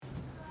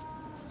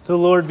The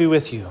Lord be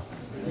with you.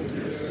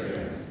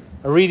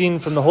 A reading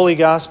from the Holy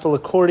Gospel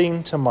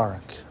according to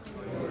Mark.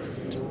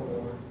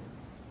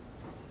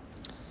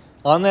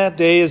 On that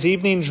day, as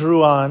evening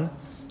drew on,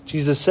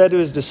 Jesus said to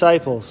his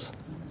disciples,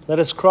 "Let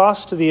us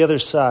cross to the other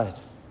side."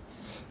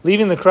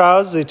 Leaving the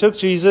crowds, they took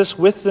Jesus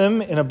with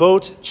them in a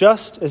boat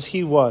just as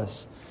he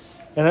was,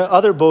 and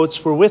other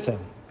boats were with him.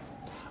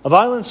 A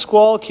violent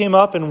squall came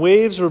up, and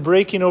waves were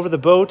breaking over the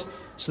boat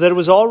so that it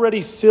was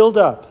already filled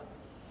up.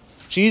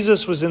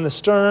 Jesus was in the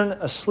stern,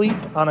 asleep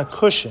on a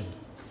cushion.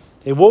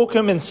 They woke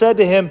him and said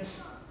to him,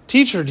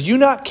 "Teacher, do you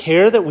not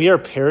care that we are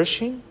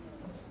perishing?"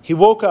 He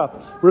woke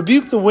up,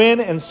 rebuked the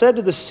wind, and said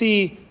to the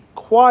sea,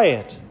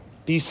 "Quiet,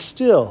 be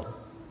still."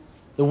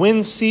 The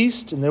wind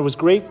ceased, and there was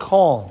great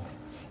calm.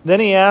 Then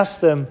he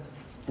asked them,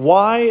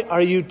 "Why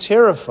are you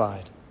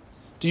terrified?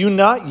 Do you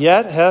not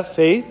yet have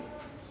faith?"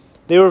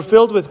 They were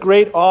filled with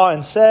great awe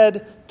and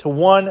said to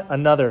one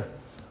another,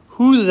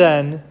 "Who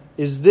then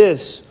is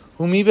this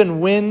whom even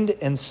wind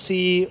and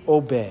sea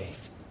obey?"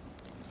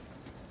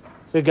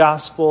 The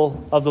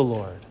Gospel of the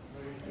Lord.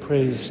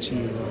 Praise to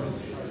you,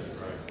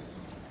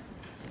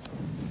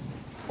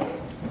 Lord.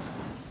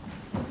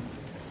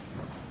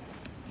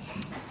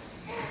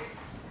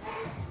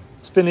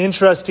 It's been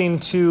interesting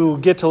to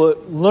get to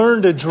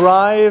learn to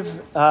drive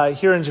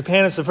here in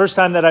Japan. It's the first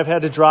time that I've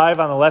had to drive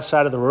on the left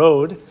side of the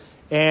road.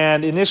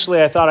 And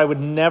initially I thought I would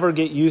never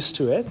get used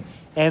to it.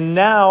 And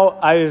now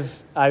I've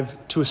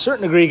to a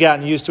certain degree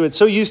gotten used to it.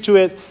 So used to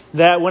it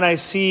that when I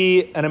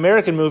see an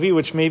American movie,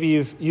 which maybe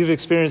you've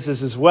experienced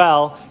this as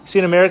well, you see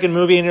an American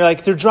movie and you're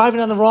like, they're driving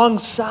on the wrong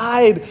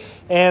side.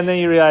 And then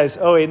you realize,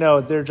 oh wait,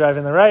 no, they're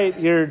driving the right.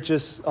 You're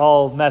just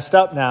all messed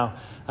up now,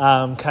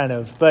 kind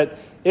of. But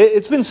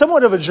it's been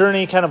somewhat of a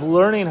journey kind of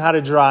learning how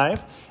to drive.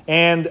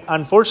 And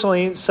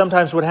unfortunately,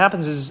 sometimes what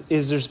happens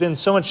is there's been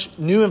so much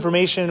new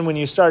information when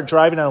you start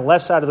driving on the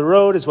left side of the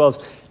road, as well as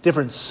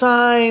different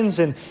signs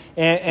and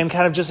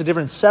kind of just a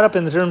different setup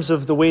in terms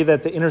of the way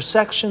that the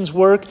intersections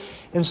work.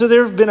 And so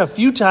there have been a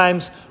few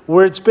times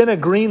where it's been a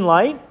green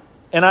light,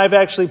 and I've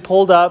actually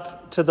pulled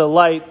up to the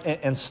light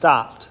and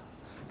stopped.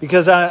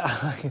 Because I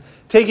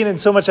taking in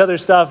so much other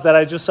stuff that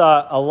I just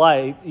saw a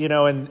light,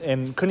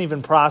 and couldn't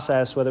even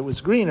process whether it was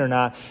green or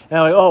not. And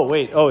I'm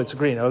like, it's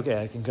green. Okay,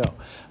 I can go.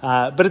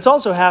 But it's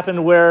also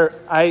happened where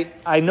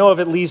I know of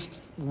at least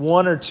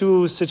one or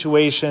two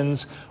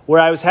situations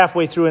where I was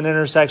halfway through an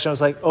intersection. I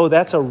was like, oh,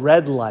 that's a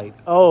red light.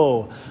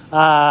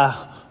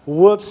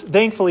 Whoops.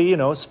 Thankfully,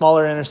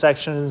 smaller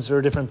intersections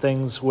or different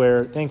things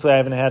where thankfully I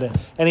haven't had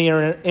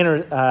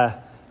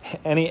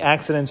any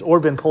accidents or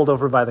been pulled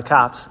over by the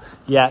cops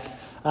yet.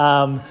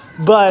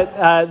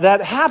 But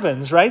that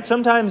happens, right?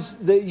 Sometimes,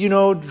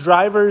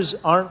 drivers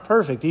aren't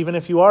perfect, even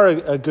if you are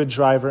a good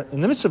driver in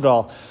the midst of it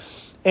all.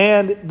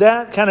 And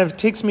that kind of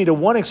takes me to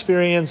one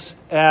experience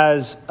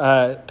as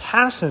a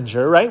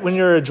passenger, right? When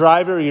you're a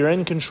driver, you're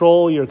in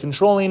control, you're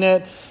controlling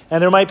it,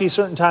 and there might be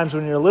certain times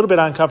when you're a little bit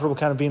uncomfortable,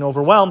 kind of being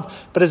overwhelmed.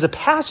 But as a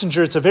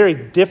passenger, it's a very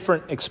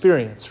different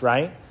experience,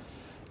 right?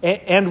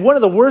 And one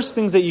of the worst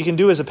things that you can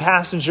do as a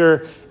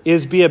passenger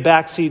is be a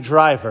backseat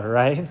driver,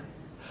 right?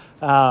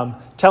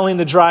 Telling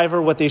the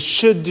driver what they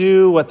should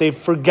do, what they've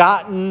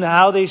forgotten,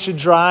 how they should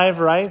drive,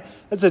 right?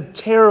 That's a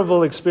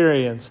terrible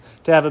experience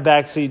to have a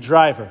backseat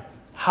driver.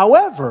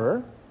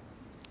 However,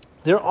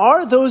 there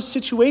are those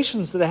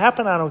situations that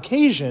happen on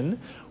occasion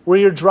where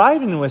you're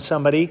driving with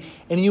somebody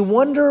and you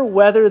wonder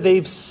whether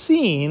they've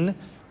seen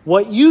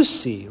what you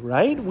see,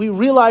 right? We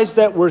realize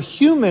that we're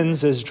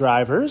humans as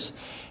drivers.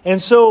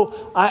 And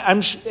so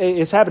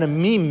it's happened to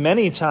me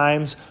many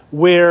times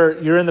where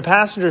you're in the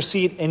passenger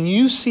seat and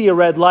you see a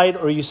red light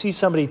or you see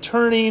somebody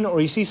turning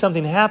or you see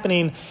something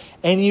happening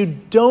and you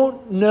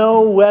don't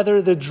know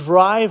whether the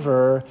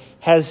driver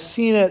has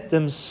seen it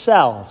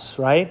themselves,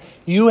 right?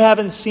 You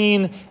haven't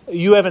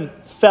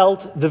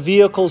felt the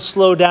vehicle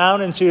slow down,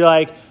 and so you're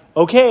like,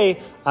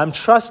 okay, I'm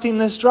trusting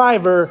this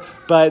driver,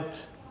 but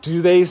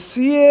do they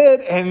see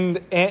it?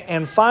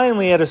 And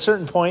finally, at a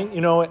certain point,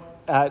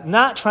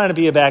 not trying to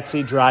be a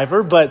backseat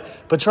driver, but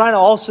trying to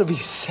also be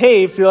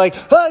safe. You're like,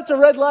 oh, it's a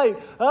red light.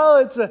 Oh,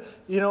 it's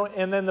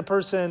and then the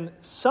person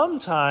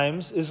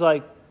sometimes is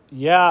like,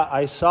 yeah,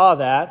 I saw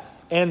that.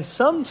 And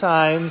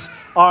sometimes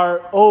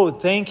are, oh,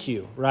 thank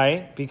you,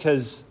 right?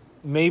 Because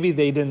maybe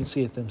they didn't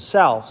see it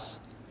themselves.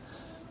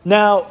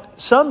 Now,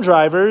 some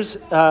drivers,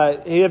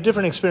 you have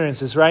different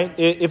experiences, right?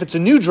 If it's a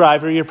new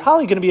driver, you're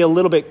probably going to be a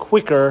little bit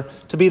quicker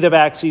to be the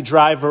backseat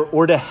driver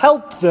or to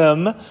help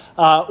them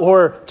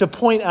or to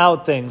point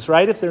out things,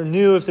 right? If they're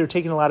new, if they're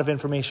taking a lot of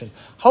information.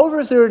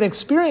 However, if they're an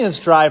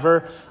experienced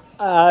driver,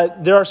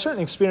 there are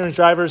certain experienced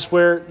drivers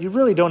where you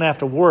really don't have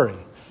to worry.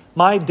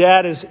 My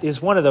dad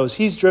is one of those.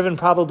 He's driven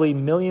probably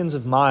millions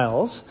of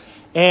miles,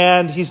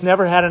 and he's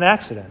never had an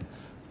accident.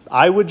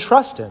 I would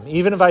trust him.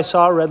 Even if I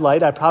saw a red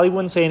light, I probably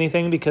wouldn't say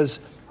anything because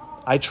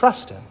I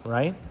trust him,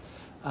 right?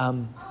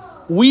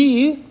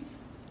 We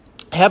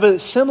have a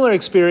similar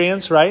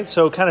experience, right?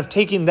 So kind of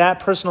taking that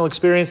personal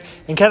experience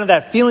and kind of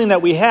that feeling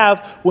that we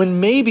have when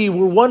maybe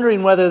we're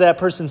wondering whether that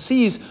person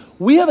sees,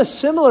 we have a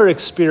similar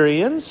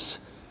experience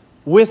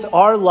with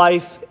our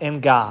life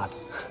and God.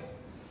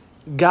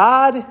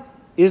 God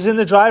is in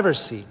the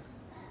driver's seat.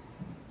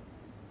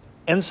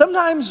 And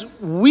sometimes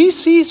we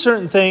see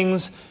certain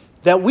things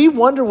that we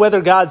wonder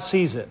whether God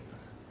sees it.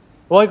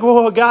 We're like,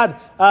 whoa, God,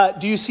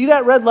 do you see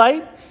that red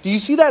light? Do you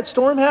see that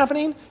storm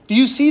happening? Do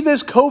you see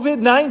this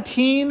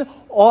COVID-19,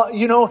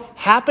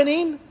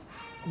 happening?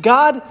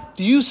 God,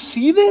 do you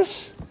see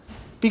this?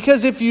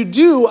 Because if you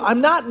do,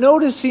 I'm not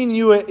noticing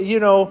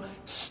you,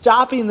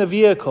 stopping the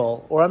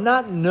vehicle, or I'm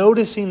not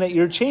noticing that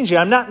you're changing.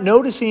 I'm not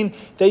noticing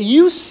that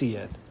you see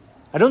it.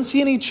 I don't see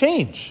any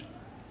change.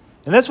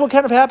 And that's what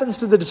kind of happens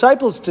to the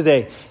disciples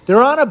today.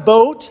 They're on a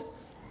boat,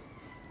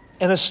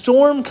 and a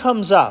storm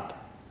comes up.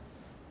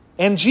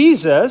 And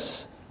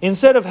Jesus,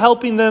 instead of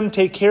helping them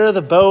take care of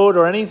the boat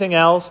or anything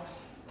else,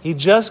 he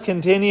just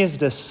continues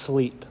to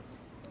sleep.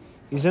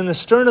 He's in the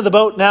stern of the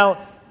boat.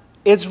 Now,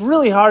 it's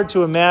really hard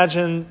to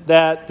imagine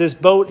that this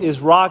boat is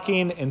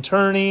rocking and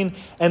turning,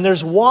 and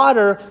there's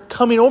water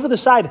coming over the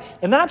side.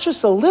 And not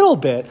just a little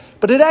bit,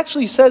 but it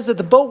actually says that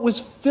the boat was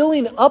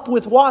filling up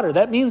with water.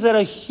 That means that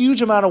a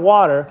huge amount of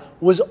water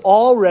was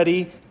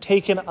already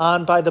taken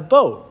on by the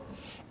boat.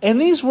 And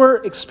these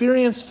were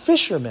experienced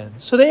fishermen.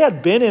 So they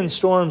had been in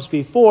storms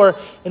before,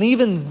 and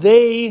even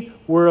they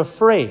were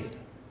afraid.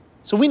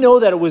 So we know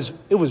that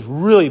it was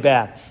really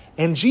bad.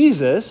 And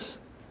Jesus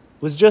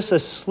was just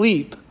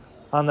asleep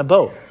on the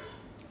boat.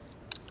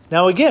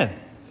 Now again,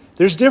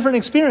 there's different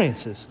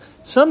experiences.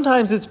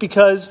 Sometimes it's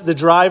because the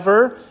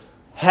driver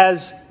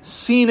has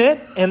seen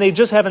it and they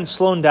just haven't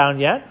slowed down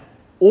yet,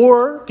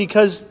 or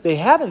because they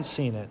haven't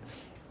seen it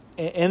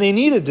and they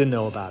needed to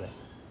know about it.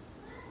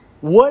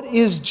 What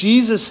is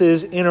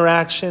Jesus'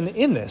 interaction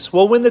in this?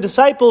 Well, when the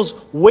disciples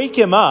wake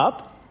him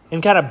up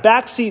and kind of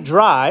backseat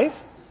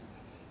drive,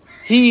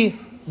 he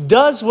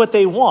does what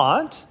they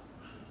want.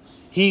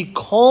 He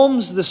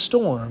calms the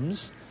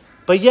storms,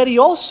 but yet he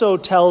also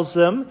tells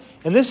them,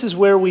 and this is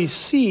where we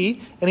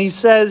see, and he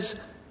says,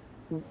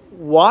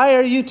 "Why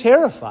are you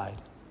terrified?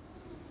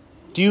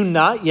 Do you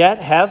not yet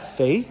have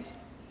faith?"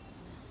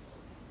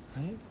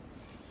 Right?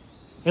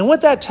 And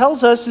what that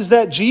tells us is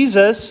that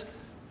Jesus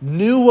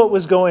knew what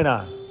was going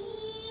on.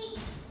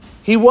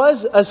 He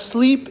was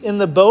asleep in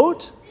the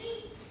boat,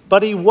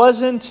 but he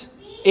wasn't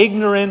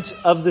ignorant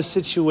of the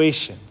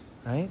situation,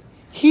 right?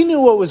 He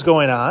knew what was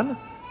going on,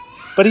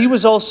 but he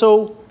was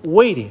also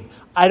waiting.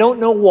 I don't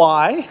know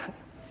why,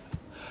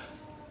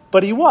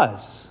 but he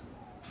was.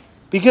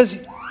 Because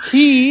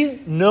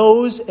he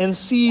knows and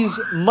sees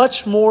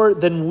much more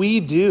than we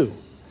do.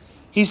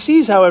 He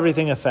sees how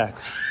everything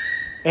affects.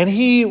 And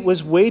he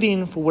was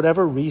waiting for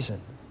whatever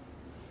reason.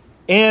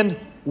 And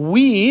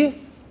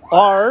we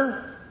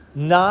are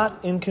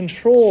not in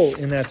control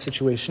in that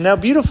situation. Now,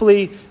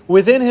 beautifully,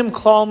 within him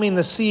calming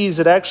the seas,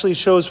 it actually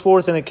shows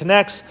forth and it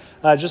connects.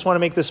 I just want to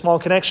make this small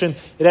connection.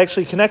 It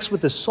actually connects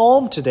with the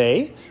psalm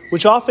today,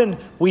 which often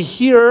we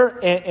hear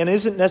and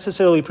isn't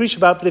necessarily preached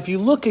about. But if you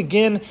look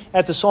again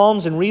at the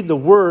Psalms and read the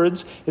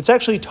words, it's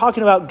actually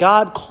talking about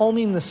God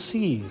calming the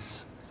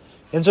seas.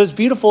 And so it's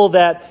beautiful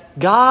that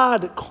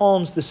God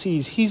calms the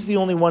seas. He's the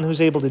only one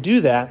who's able to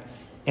do that.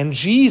 And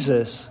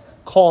Jesus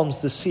calms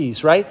the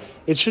seas, right?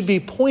 It should be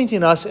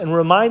pointing us and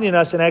reminding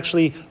us and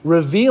actually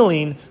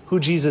revealing who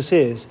Jesus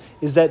is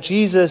that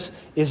Jesus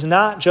is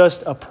not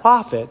just a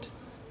prophet,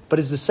 but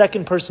is the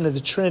second person of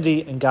the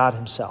Trinity and God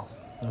himself,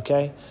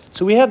 okay?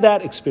 So we have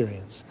that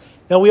experience.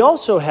 Now we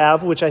also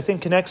have, which I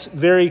think connects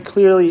very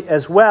clearly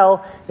as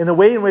well, in the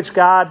way in which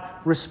God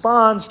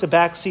responds to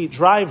backseat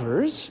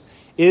drivers,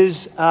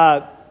 is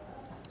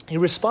he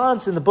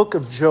responds in the book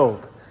of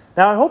Job.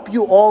 Now I hope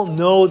you all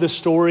know the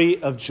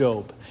story of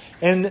Job.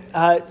 And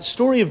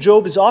story of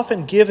Job is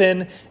often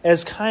given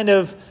as kind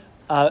of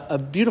a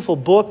beautiful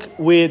book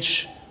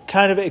which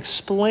kind of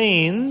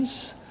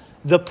explains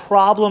the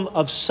problem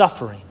of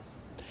suffering.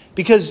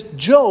 Because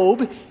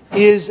Job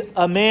is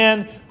a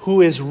man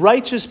who is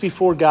righteous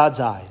before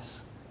God's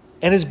eyes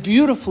and is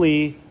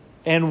beautifully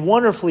and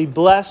wonderfully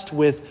blessed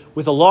with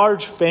a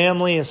large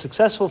family, a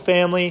successful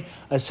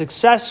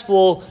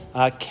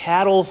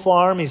cattle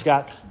farm. He's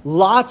got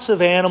lots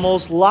of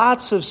animals,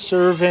 lots of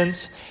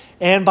servants,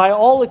 and by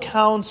all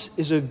accounts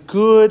is a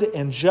good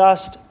and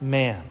just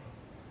man.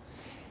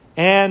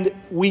 And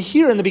we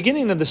hear in the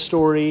beginning of the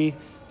story,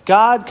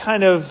 God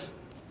kind of,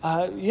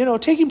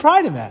 taking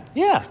pride in that.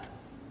 Yeah,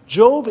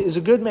 Job is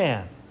a good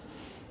man.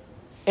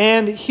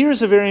 And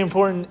here's a very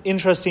important,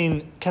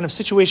 interesting kind of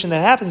situation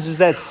that happens is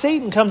that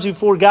Satan comes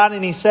before God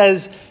and he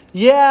says,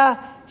 yeah,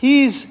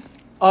 he's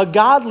a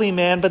godly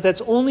man, but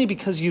that's only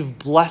because you've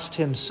blessed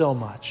him so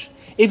much.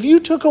 If you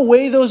took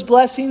away those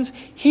blessings,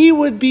 he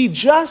would be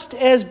just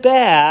as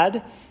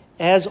bad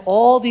as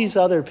all these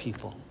other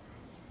people.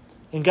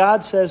 And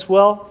God says,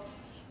 well,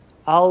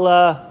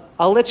 I'll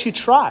let you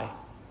try.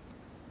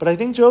 But I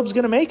think Job's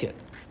going to make it.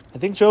 I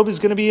think Job is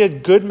going to be a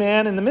good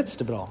man in the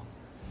midst of it all.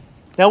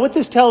 Now, what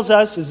this tells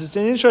us is it's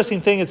an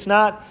interesting thing. It's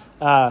not,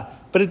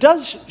 but it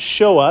does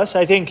show us,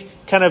 I think,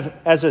 kind of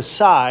as a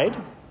side,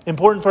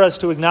 important for us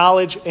to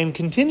acknowledge and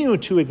continue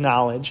to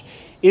acknowledge,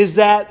 is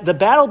that the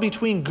battle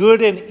between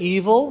good and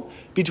evil,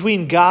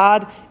 between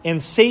God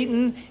and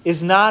Satan,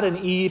 is not an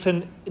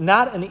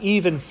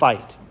even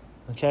fight.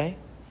 Okay?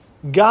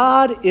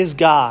 God is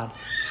God.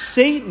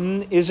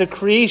 Satan is a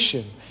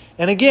creation.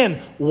 And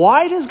again,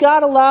 why does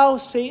God allow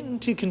Satan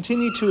to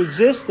continue to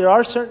exist? There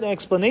are certain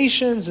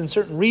explanations and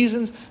certain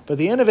reasons, but at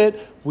the end of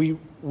it,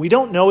 we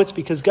don't know. It's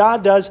because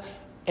God does.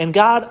 And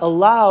God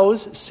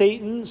allows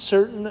Satan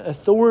certain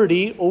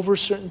authority over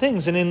certain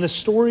things. And in the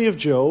story of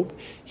Job,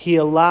 he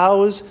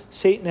allows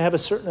Satan to have a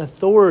certain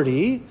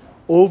authority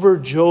over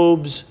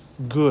Job's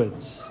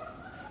goods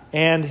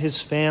and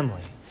his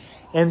family.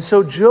 And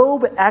so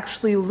Job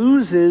actually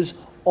loses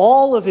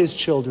all of his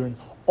children,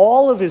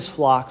 all of his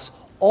flocks,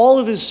 all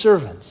of his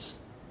servants,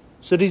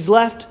 so that he's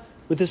left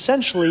with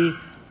essentially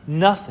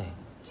nothing.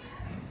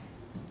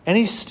 And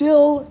he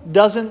still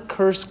doesn't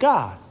curse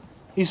God.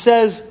 He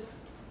says,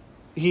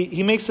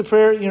 He makes the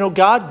prayer,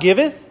 God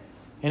giveth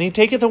and he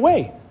taketh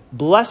away.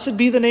 Blessed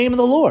be the name of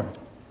the Lord,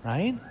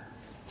 right?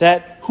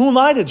 That who am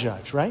I to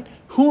judge, right?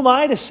 Who am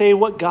I to say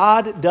what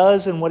God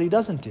does and what he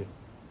doesn't do?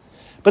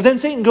 But then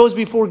Satan goes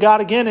before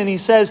God again and he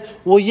says,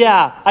 well,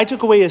 yeah, I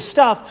took away his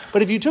stuff,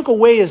 but if you took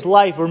away his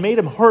life or made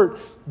him hurt,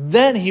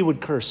 then he would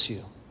curse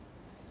you.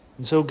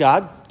 And so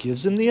God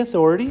gives him the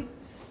authority,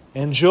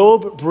 and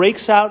Job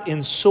breaks out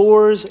in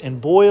sores and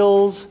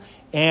boils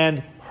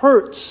and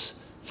hurts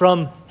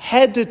from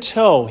head to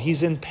toe.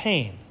 He's in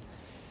pain.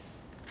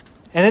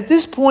 And at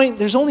this point,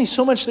 there's only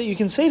so much that you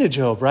can say to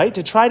Job, right?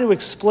 To try to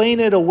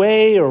explain it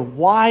away or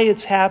why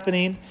it's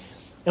happening.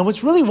 And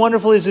what's really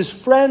wonderful is his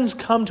friends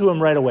come to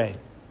him right away.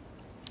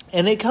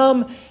 And they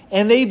come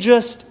and they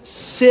just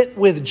sit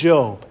with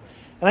Job.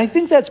 And I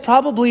think that's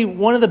probably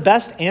one of the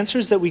best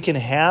answers that we can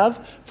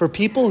have for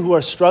people who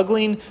are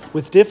struggling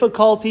with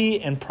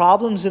difficulty and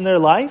problems in their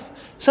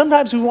life.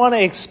 Sometimes we want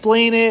to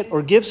explain it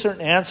or give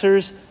certain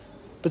answers,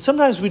 but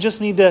sometimes we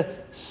just need to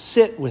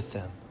sit with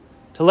them,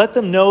 to let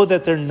them know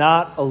that they're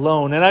not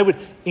alone. And I would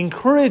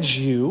encourage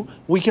you,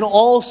 we can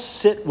all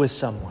sit with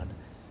someone.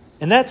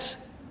 And that's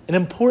an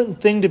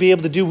important thing to be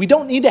able to do. We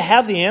don't need to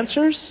have the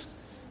answers,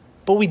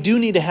 but we do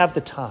need to have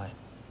the time.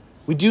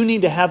 We do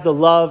need to have the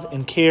love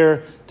and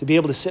care to be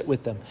able to sit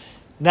with them.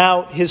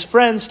 Now, his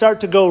friends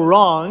start to go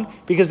wrong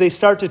because they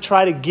start to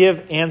try to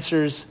give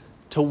answers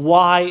to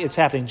why it's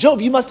happening.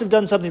 Job, you must have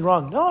done something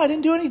wrong. No, I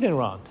didn't do anything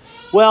wrong.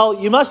 Well,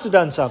 you must have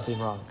done something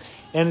wrong.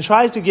 And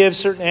tries to give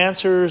certain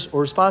answers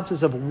or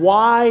responses of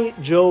why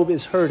Job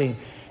is hurting.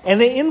 And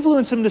they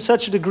influence him to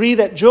such a degree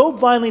that Job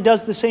finally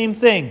does the same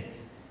thing.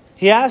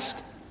 He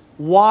asks,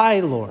 why,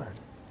 Lord?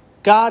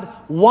 God,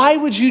 why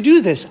would you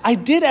do this? I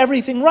did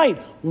everything right.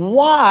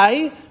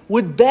 Why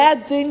would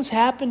bad things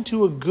happen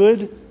to a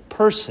good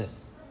person?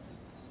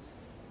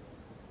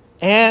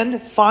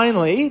 And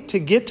finally, to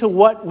get to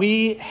what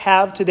we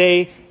have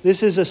today,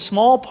 this is a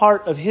small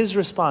part of his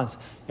response.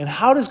 And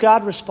how does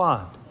God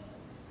respond?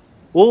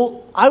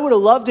 Well, I would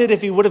have loved it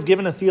if he would have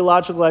given a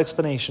theological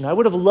explanation. I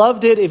would have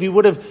loved it if he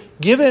would have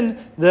given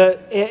the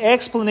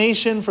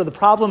explanation for the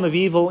problem of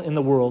evil in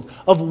the world,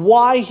 of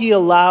why he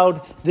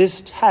allowed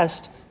this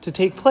test to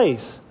take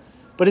place.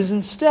 But as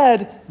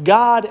instead,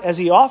 God, as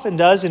he often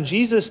does, and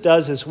Jesus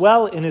does as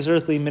well in his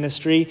earthly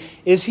ministry,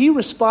 is he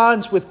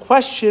responds with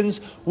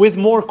questions with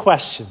more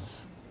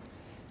questions.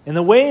 And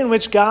the way in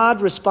which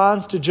God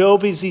responds to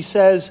Job is he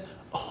says,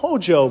 oh,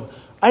 Job,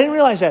 I didn't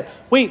realize that.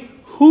 Wait,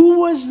 who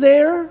was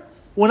there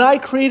when I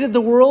created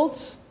the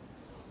worlds?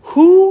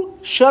 Who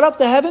shut up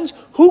the heavens?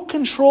 Who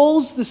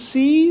controls the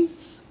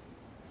seas?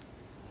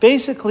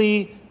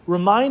 Basically,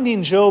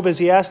 reminding Job as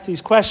he asks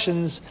these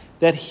questions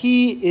that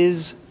he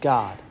is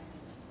God,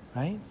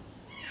 right?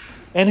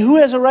 And who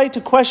has a right to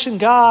question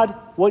God,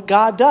 what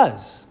God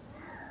does?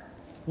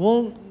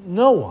 Well,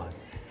 no one,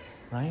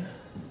 right?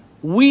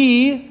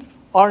 We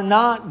are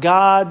not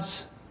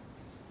God's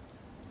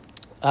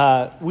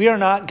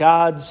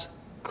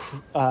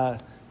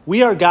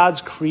we are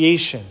God's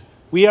creation.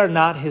 We are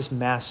not his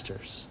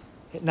masters,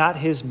 not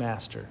his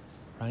master,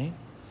 right?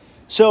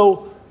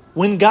 So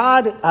when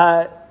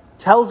God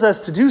tells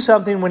us to do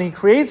something, when he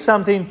creates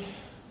something,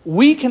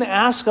 we can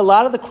ask a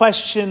lot of the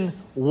question,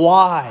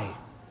 why?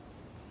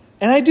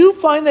 And I do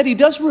find that he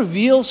does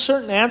reveal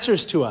certain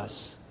answers to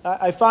us.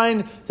 I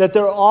find that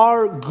there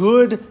are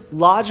good,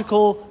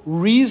 logical,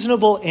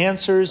 reasonable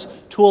answers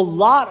to a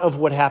lot of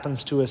what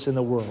happens to us in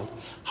the world.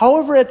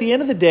 However, at the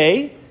end of the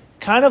day,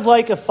 kind of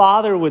like a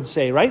father would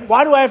say, right?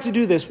 Why do I have to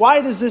do this?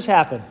 Why does this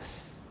happen?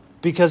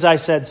 Because I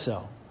said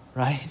so,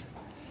 right?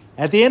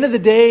 At the end of the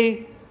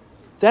day,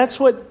 that's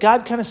what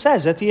God kind of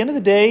says. At the end of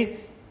the day,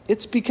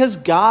 it's because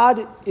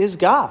God is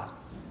God.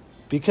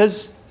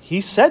 Because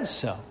he said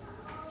so.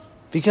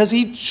 Because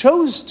he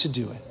chose to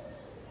do it.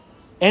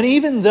 And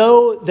even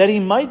though that he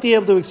might be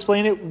able to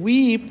explain it,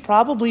 we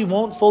probably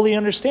won't fully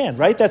understand,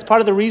 right? That's part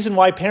of the reason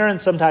why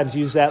parents sometimes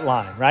use that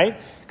line, right?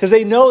 Because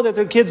they know that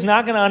their kid's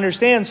not going to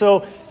understand,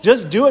 so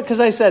just do it because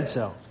I said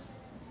so.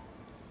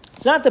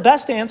 It's not the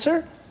best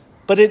answer,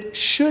 but it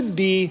should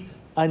be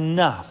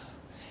enough.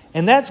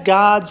 And that's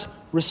God's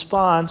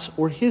response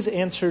or his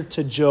answer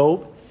to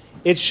Job.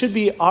 it should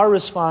be our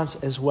response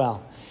as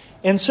well.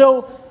 And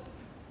so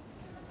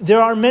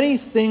there are many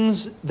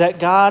things that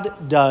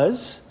God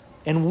does,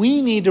 and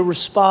we need to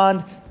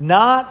respond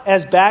not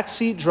as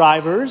backseat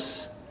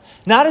drivers,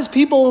 not as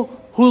people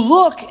who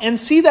look and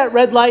see that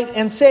red light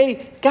and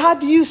say, God,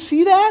 do you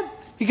see that?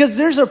 Because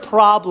there's a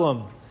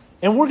problem,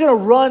 and we're going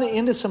to run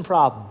into some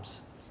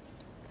problems.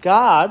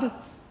 God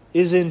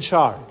is in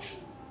charge.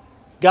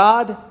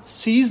 God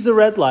sees the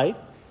red light.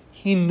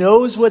 He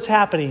knows what's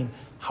happening.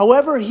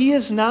 However, he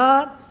is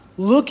not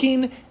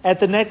looking at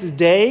the next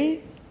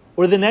day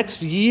or the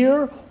next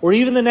year or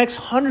even the next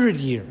 100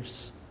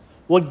 years.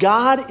 What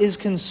God is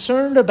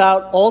concerned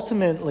about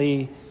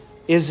ultimately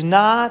is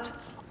not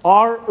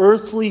our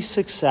earthly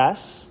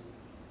success,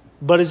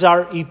 but is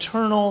our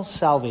eternal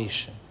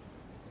salvation.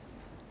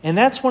 And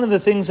that's one of the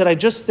things that I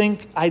just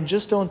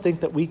don't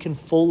think that we can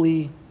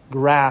fully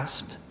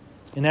grasp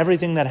in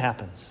everything that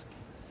happens.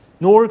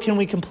 Nor can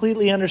we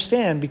completely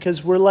understand,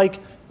 because we're like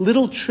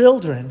little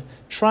children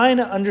trying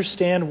to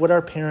understand what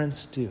our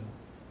parents do.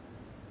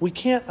 We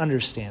can't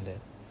understand it.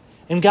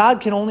 And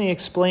God can only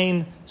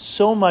explain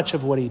so much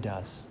of what he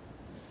does.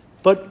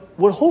 But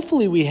what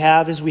hopefully we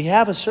have is we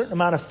have a certain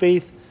amount of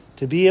faith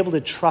to be able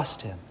to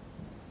trust him.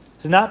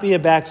 To not be a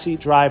backseat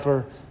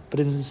driver, but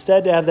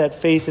instead to have that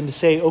faith and to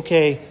say,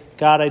 okay,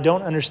 God, I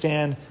don't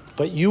understand,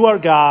 but you are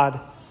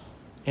God,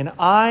 and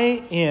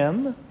I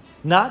am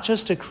not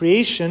just a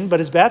creation,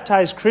 but as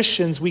baptized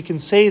Christians, we can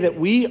say that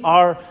we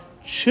are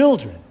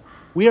children.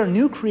 We are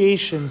new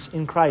creations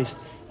in Christ,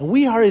 and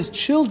we are his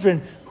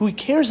children who he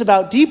cares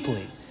about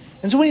deeply.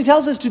 And so when he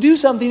tells us to do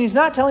something, he's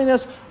not telling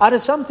us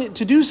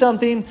to do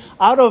something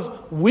out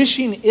of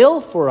wishing ill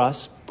for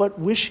us, but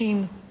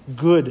wishing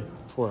good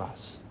for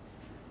us.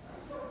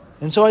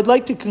 And so I'd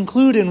like to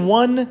conclude in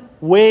one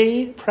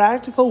way,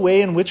 practical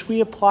way in which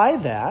we apply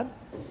that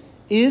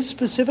is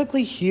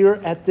specifically here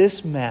at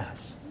this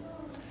Mass.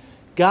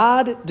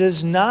 God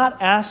does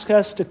not ask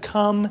us to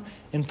come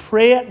and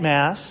pray at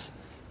Mass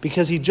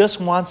because he just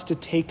wants to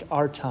take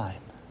our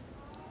time.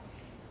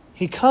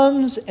 He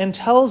comes and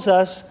tells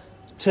us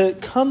to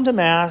come to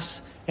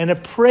Mass and to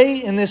pray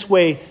in this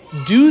way.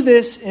 Do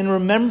this in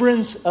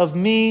remembrance of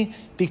me,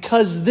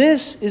 because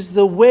this is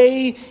the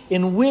way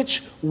in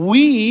which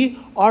we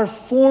are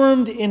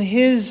formed in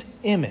his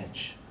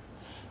image.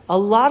 A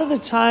lot of the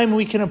time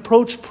we can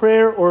approach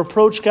prayer or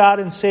approach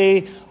God and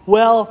say,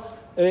 well,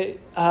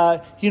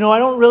 I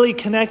don't really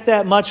connect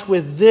that much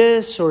with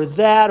this or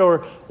that,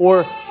 or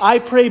I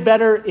pray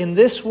better in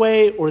this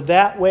way or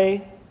that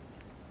way.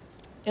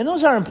 And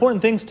those are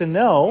important things to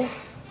know.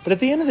 But at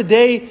the end of the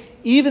day,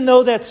 even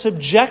though that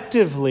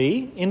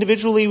subjectively,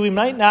 individually, we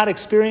might not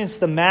experience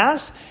the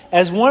Mass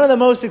as one of the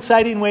most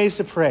exciting ways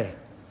to pray,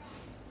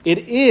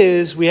 it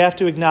is, we have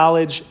to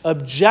acknowledge,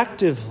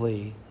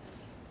 objectively,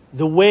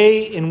 the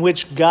way in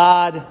which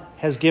God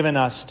has given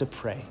us to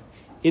pray.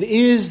 It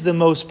is the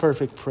most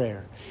perfect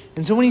prayer.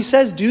 And so when he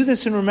says, do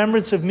this in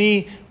remembrance of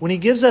me, when he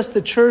gives us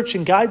the church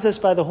and guides us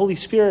by the Holy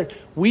Spirit,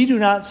 we do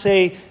not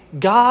say,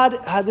 God,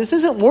 this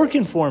isn't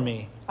working for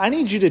me. I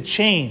need you to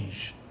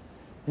change.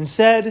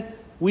 Instead,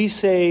 we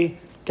say,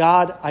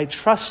 God, I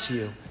trust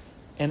you,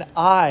 and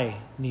I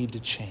need to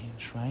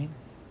change, right?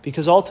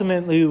 Because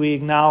ultimately we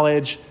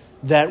acknowledge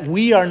that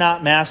we are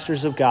not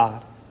masters of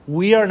God.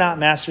 We are not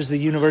masters of the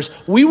universe.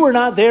 We were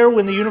not there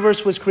when the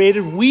universe was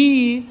created.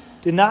 We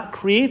did not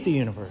create the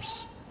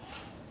universe,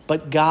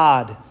 but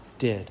God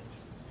did.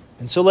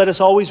 And so let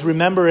us always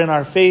remember in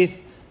our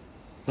faith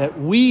that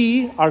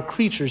we are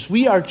creatures.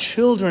 We are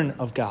children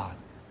of God,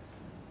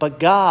 but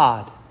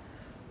God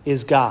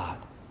is God.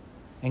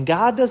 And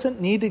God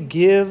doesn't need to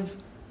give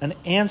an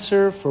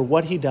answer for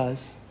what he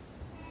does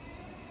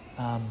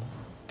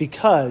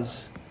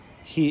because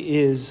he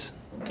is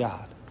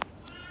God.